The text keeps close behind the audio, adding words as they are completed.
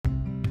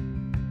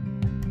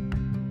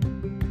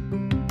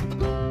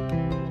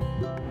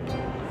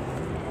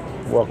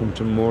Welcome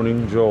to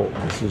Morning Jolt.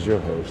 This is your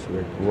host,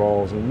 Rick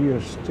Rawls, and we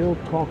are still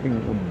talking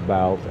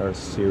about our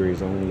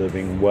series on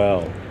living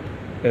well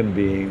and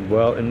being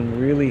well and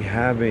really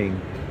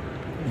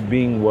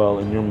being well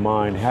in your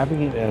mind,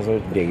 having it as a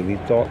daily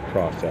thought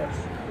process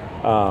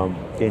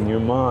in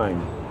your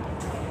mind.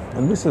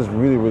 And this is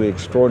really, really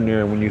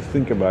extraordinary when you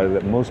think about it,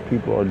 that most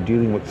people are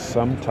dealing with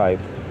some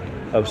type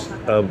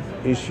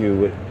of issue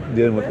with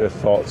dealing with their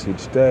thoughts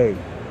each day.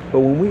 But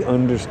when we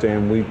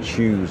understand, we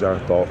choose our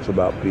thoughts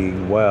about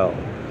being well.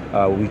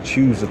 We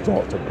choose the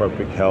thoughts of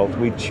perfect health.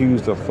 We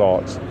choose the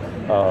thoughts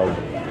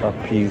of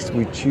peace.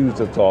 We choose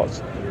the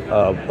thoughts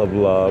of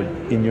love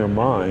in your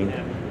mind.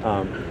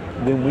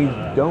 Then we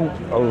don't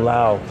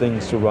allow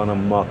things to run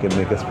amok and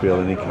make us feel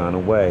any kind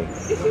of way.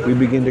 We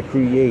begin to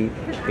create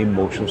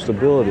emotional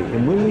stability.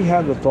 And when we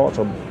have the thoughts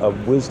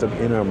of wisdom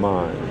in our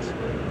minds,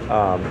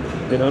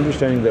 then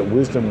understanding that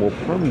wisdom will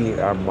permeate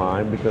our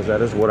mind, because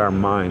that is what our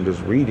mind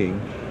is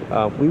reading,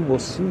 we will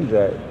see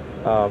that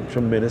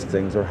tremendous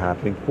things are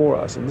happening for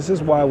us. And this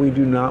is why we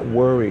do not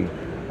worry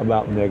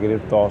about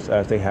negative thoughts,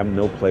 as they have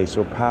no place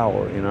or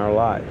power in our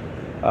life.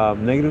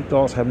 Negative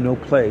thoughts have no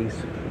place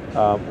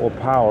or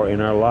power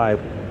in our life,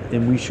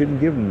 and we shouldn't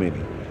give them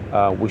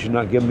any. We should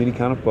not give them any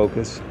kind of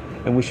focus,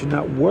 and we should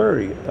not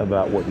worry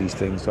about what these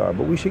things are.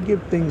 But we should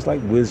give things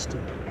like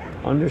wisdom,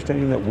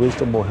 understanding that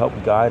wisdom will help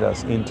guide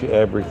us into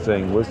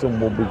everything.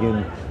 Wisdom will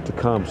begin to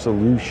come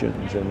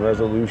solutions and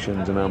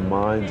resolutions in our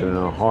minds and in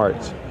our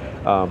hearts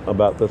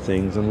about the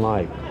things in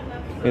life.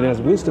 And as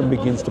wisdom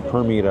begins to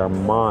permeate our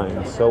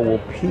mind, so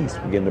will peace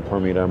begin to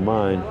permeate our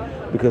mind,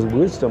 because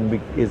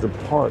wisdom is a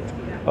part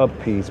of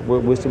peace, where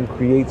wisdom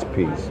creates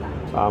peace.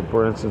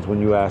 For instance, when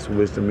you ask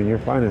wisdom in your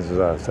finances, as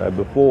I said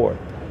before,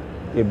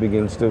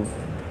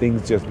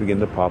 things just begin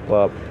to pop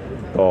up,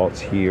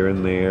 thoughts here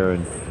and there,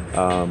 and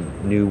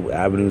new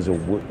avenues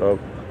of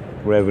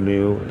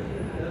revenue,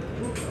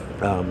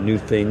 new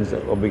things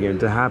that will begin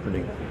to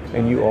happening.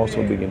 And you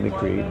also begin to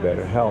create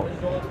better health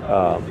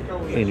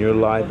in your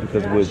life,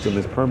 because wisdom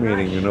is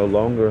permeating. You're no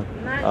longer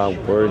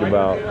worried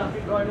about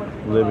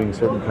living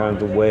certain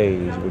kinds of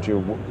ways, but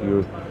you're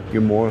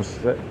more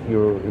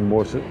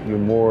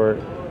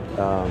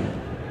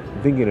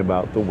thinking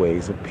about the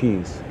ways of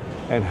peace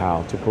and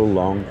how to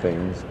prolong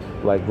things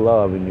like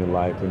love in your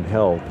life and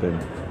health,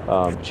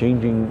 and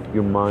changing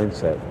your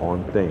mindset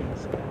on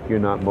things. You're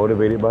not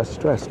motivated by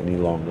stress any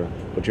longer,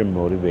 but you're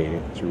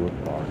motivated through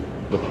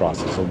the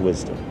process of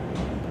wisdom.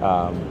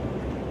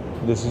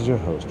 This is your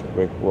host,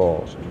 Rick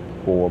Rawls,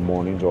 for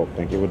Morning Jolt.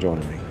 Thank you for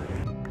joining me.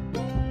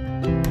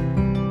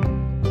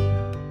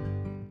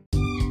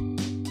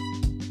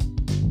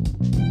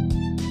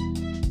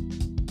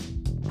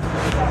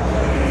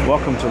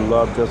 Welcome to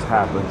Love Just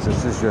Happens.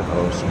 This is your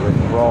host, Rick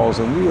Rawls,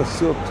 and we are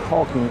still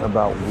talking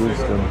about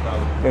wisdom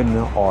and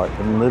the art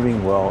and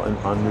living well and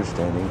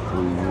understanding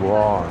who you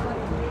are.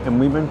 And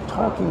we've been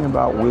talking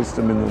about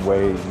wisdom in the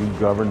way you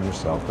govern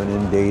yourself and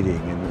in dating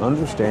and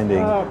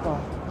understanding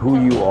who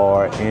you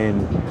are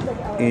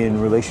in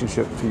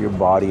relationship to your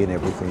body and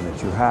everything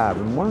that you have.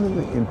 And one of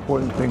the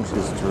important things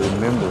is to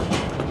remember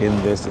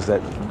in this is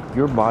that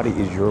your body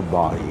is your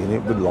body and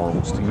it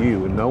belongs to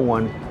you, and no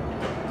one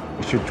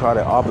should try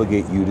to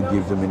obligate you to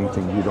give them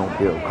anything you don't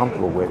feel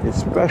comfortable with,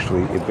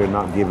 especially if they're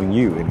not giving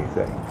you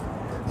anything.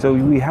 So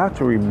we have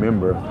to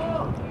remember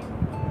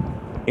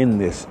in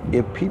this,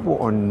 if people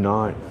are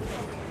not,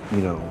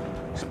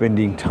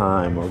 spending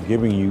time or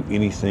giving you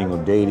anything, or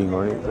dating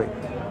or anything,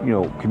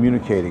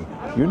 communicating,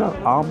 you're not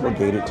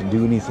obligated to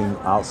do anything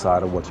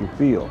outside of what you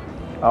feel.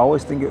 I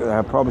always think,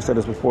 I've probably said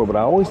this before, but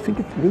I always think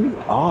it's really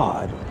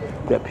odd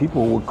that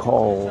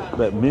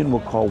men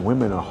would call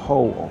women a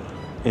hoe,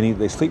 and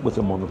they sleep with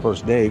them on the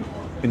first date,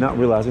 and not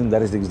realizing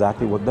that is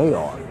exactly what they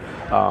are.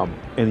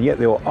 And yet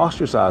they will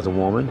ostracize a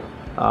woman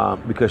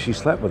because she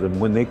slept with them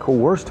when they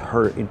coerced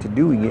her into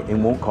doing it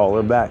and won't call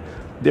her back,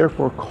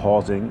 therefore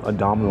causing a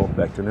domino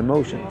effect in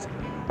emotions.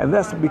 And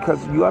that's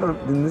because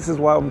and this is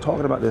why I'm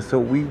talking about this, so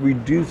we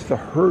reduce the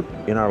hurt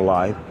in our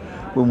life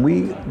when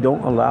we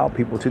don't allow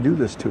people to do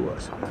this to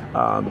us.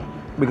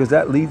 Because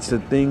that leads to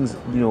things,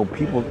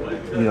 people,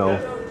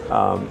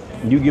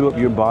 you give up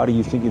your body,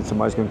 you thinking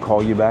somebody's going to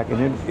call you back,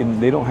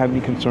 and they don't have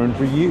any concern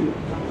for you.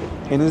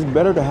 And it's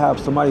better to have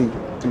somebody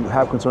to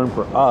have concern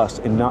for us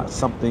and not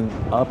something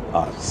of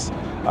us.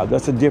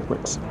 That's the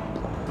difference.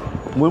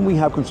 When we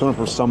have concern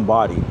for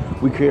somebody,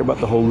 we care about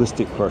the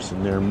holistic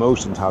person, their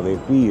emotions, how they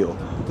feel,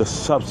 the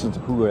substance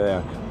of who they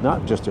are,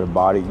 not just their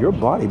body. Your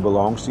body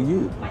belongs to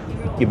you.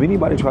 If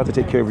anybody tries to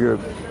take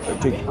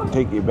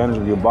advantage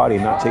of your body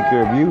and not take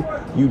care of you,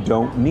 you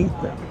don't need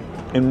them.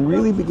 And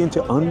really begin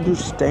to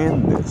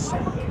understand this.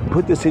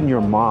 Put this in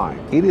your mind.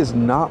 It is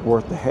not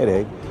worth the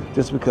headache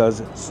just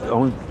because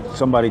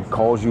somebody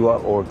calls you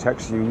up or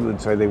texts you and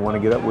say they want to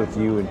get up with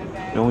you, and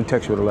they only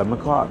text you at 11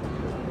 o'clock.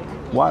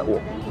 Why?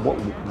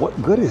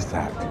 What good is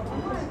that?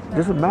 It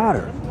doesn't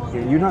matter.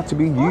 You're not to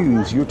be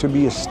used. You're to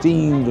be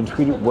esteemed and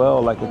treated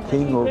well like a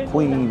king or a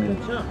queen,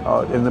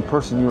 and the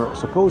person you're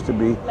supposed to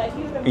be.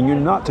 And you're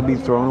not to be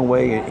thrown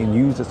away and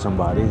used as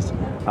somebody's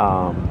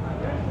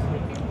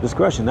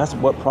Discretion, that's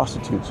what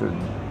prostitutes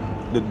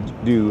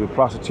do.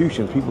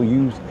 Prostitutions, people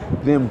use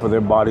them for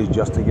their bodies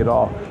just to get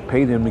off,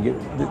 pay them to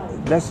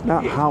get. That's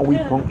not how we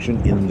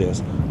function in this,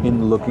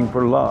 in looking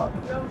for love.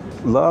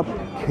 Love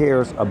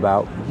cares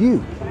about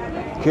you,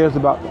 cares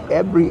about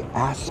every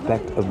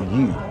aspect of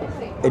you.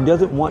 It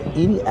doesn't want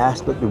any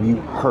aspect of you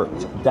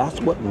hurt. That's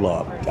what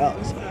love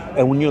does.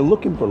 And when you're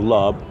looking for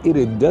love, it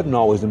doesn't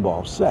always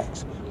involve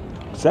sex.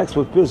 Sex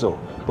will fizzle.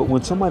 But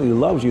when somebody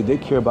loves you, they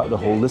care about the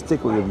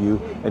holistically of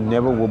you and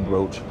never will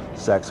broach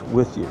sex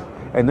with you.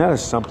 And that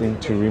is something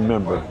to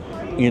remember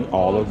in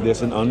all of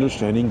this, and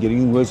understanding,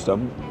 getting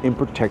wisdom in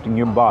protecting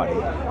your body.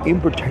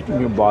 In protecting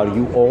your body,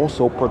 you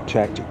also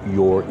protect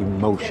your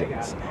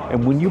emotions.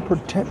 And when you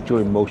protect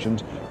your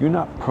emotions, you're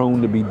not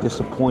prone to be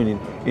disappointed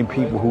in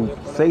people who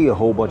say a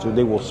whole bunch of,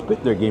 they will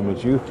spit their game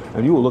at you,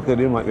 and you will look at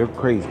them like they're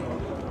crazy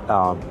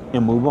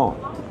and move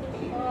on.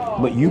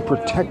 But you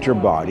protect your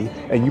body,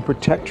 and you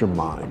protect your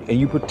mind, and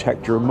you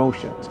protect your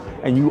emotions.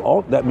 And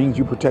that means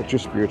you protect your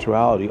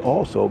spirituality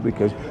also,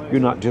 because you're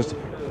not just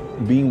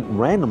being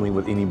randomly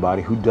with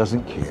anybody who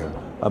doesn't care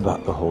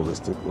about the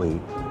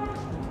holistically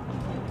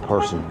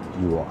person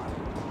you are.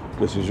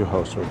 This is your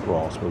host, Rick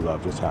Rawls, where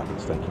Love Just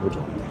Happens. Thank you for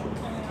joining me.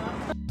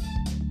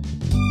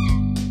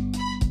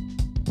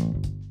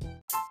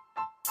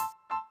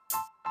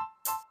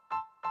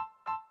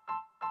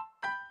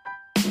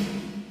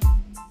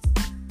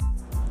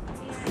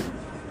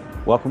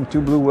 Welcome to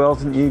Blue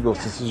Whales and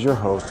Eagles. This is your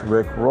host,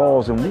 Rick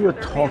Rawls, and we are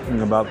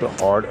talking about the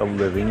art of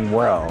living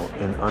well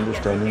and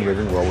understanding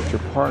living well with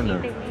your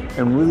partner,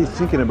 and really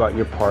thinking about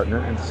your partner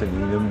and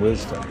sending them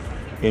wisdom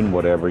in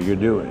whatever you're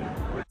doing.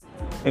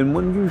 And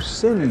when you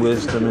send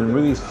wisdom and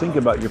really think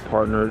about your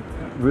partner,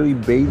 really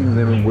bathing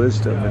them in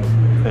wisdom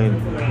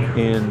and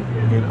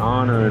in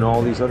honor and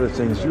all these other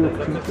things, you're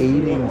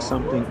creating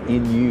something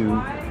in you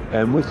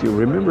and with you.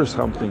 Remember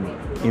something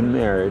in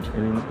marriage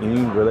and in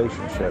any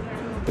relationship,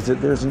 is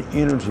that there's an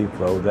energy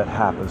flow that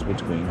happens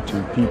between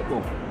two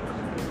people.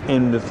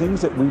 And the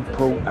things that we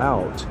pour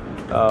out,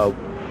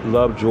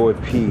 love, joy,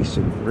 peace,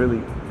 and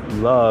really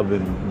love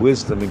and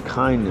wisdom and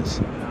kindness,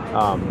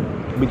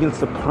 begins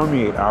to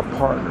permeate our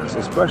partners,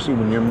 especially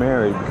when you're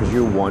married, because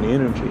you're one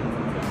energy.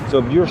 So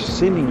if you're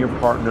sending your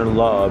partner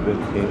love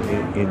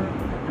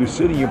and you're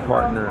sending your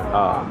partner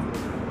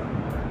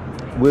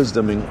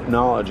wisdom and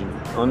knowledge and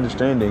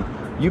understanding,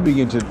 you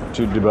begin to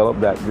develop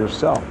that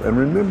yourself. And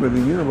remember, the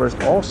universe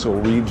also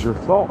reads your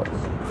thoughts,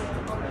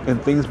 and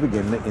things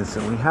begin to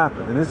instantly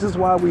happen. And this is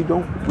why we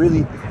don't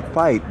really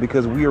fight,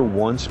 because we are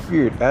one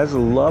spirit. As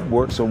love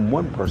works on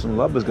one person,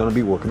 love is going to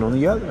be working on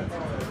the other.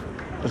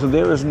 So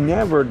there is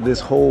never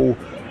this whole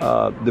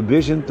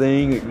division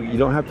thing. You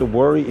don't have to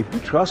worry. If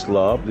you trust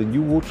love, then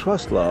you will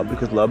trust love,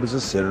 because love is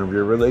the center of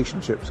your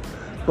relationships.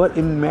 But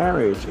in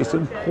marriage, it's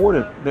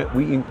important that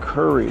we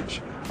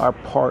encourage our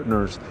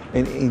partners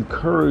and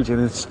encourage and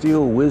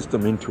instill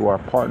wisdom into our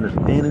partners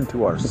and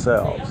into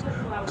ourselves,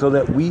 so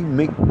that we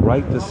make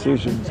right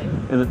decisions,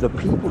 and that the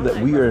people that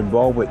we are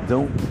involved with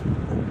don't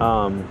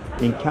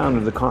encounter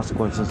the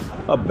consequences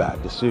of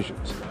bad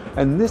decisions.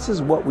 And this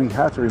is what we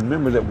have to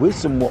remember, that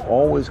wisdom will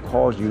always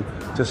cause you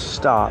to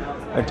stop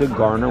and to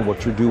garner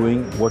what you're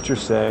doing, what you're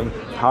saying,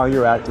 how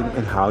you're acting,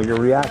 and how you're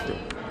reacting.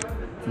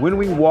 When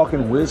we walk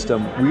in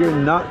wisdom, we are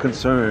not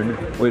concerned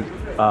with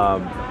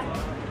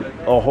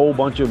a whole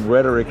bunch of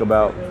rhetoric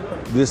about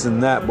this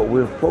and that, but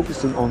we're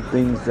focusing on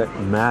things that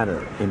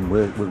matter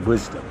with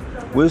wisdom.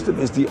 Wisdom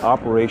is the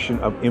operation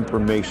of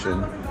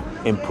information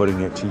and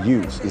putting it to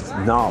use. It's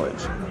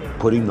knowledge,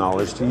 putting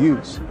knowledge to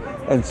use.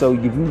 And so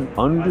if you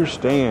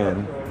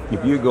understand,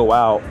 if you go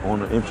out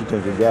on an empty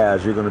tank of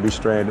gas, you're going to be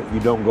stranded. You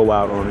don't go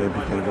out on an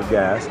empty tank of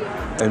gas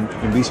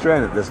and be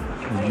stranded.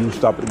 You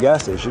stop at the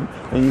gas station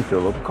and you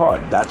fill up a car.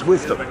 That's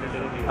wisdom.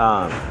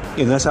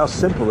 And that's how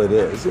simple it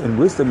is. And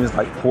wisdom is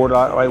like poured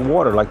out like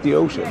water, like the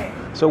ocean.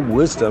 So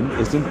wisdom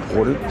is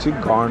important to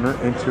garner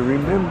and to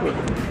remember.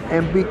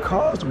 And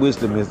because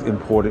wisdom is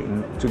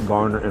important to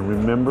garner and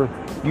remember,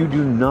 you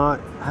do not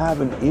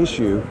have an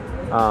issue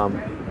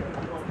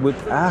with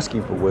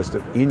asking for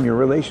wisdom in your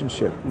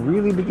relationship.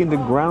 Really begin to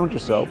ground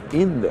yourself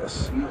in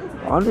this.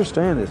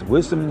 Understand this.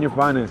 Wisdom in your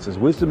finances,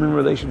 wisdom in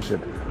relationship,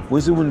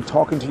 wisdom when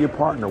talking to your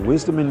partner,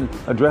 wisdom in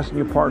addressing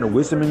your partner,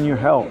 wisdom in your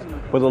health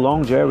for the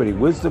longevity,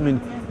 wisdom in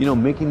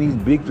making these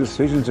big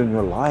decisions in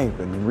your life,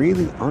 and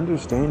really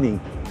understanding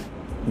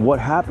what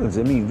happens.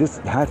 I mean, this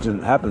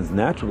happens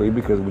naturally,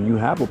 because when you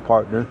have a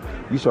partner,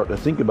 you start to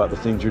think about the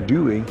things you're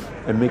doing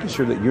and making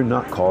sure that you're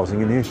not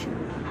causing an issue.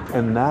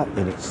 And that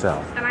in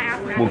itself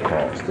will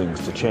cause things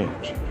to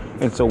change.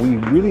 And so we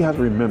really have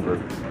to remember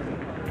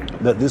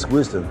that this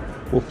wisdom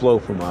will flow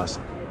from us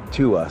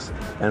to us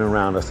and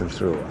around us and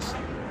through us.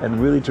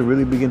 And really to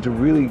really begin to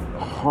really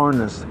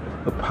harness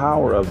the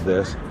power of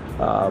this,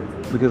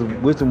 because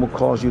wisdom will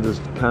cause you to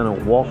kind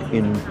of walk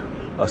in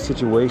a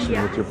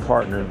situation with your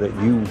partner that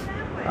you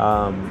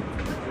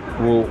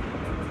will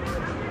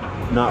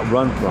not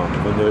run from,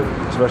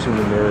 especially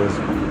when there is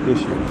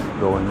issues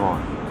going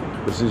on.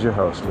 This is your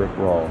host, Rick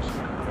Rawls,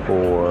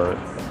 for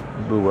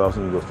Blue Whales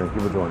and Eagles. Thank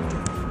you for joining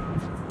me.